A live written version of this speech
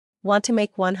Want to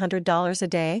make $100 a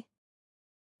day?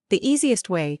 The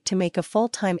easiest way to make a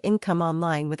full-time income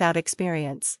online without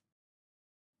experience.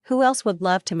 Who else would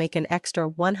love to make an extra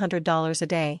 $100 a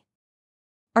day?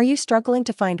 Are you struggling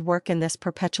to find work in this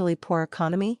perpetually poor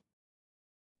economy?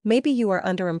 Maybe you are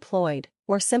underemployed,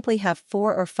 or simply have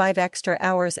 4 or 5 extra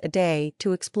hours a day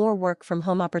to explore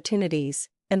work-from-home opportunities,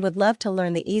 and would love to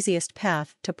learn the easiest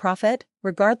path to profit,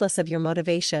 regardless of your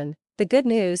motivation. The good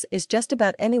news is just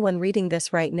about anyone reading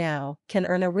this right now can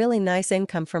earn a really nice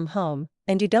income from home,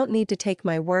 and you don't need to take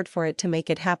my word for it to make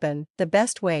it happen. The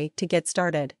best way to get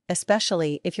started,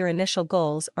 especially if your initial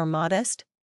goals are modest?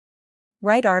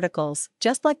 Write articles,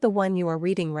 just like the one you are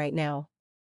reading right now.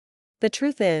 The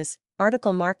truth is,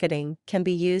 article marketing can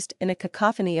be used in a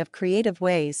cacophony of creative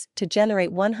ways to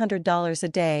generate $100 a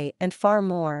day and far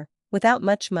more, without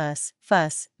much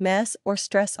fuss, mess, or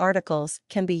stress. Articles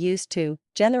can be used to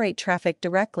generate traffic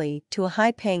directly to a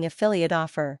high-paying affiliate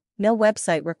offer, no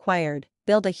website required,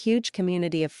 build a huge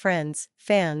community of friends,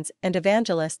 fans, and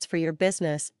evangelists for your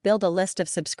business, build a list of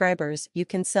subscribers. You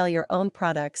can sell your own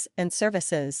products and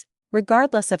services,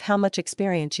 regardless of how much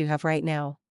experience you have right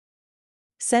now.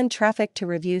 Send traffic to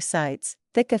review sites,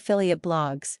 thick affiliate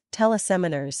blogs,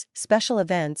 teleseminars, special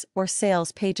events, or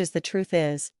sales pages. The truth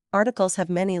is, articles have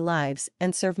many lives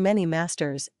and serve many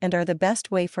masters and are the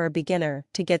best way for a beginner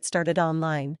to get started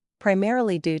online,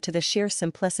 primarily due to the sheer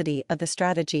simplicity of the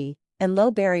strategy and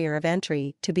low barrier of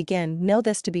entry to begin. Know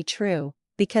this to be true,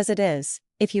 because it is.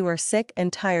 If you are sick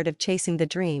and tired of chasing the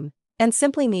dream, and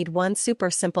simply need one super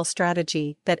simple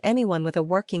strategy that anyone with a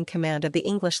working command of the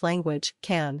English language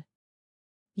can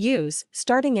use,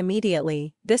 starting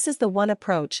immediately, this is the one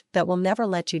approach that will never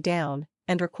let you down,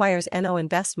 and requires no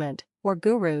investment or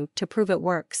guru to prove it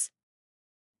works.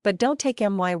 But don't take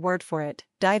my word for it,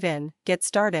 dive in, get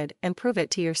started, and prove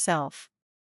it to yourself.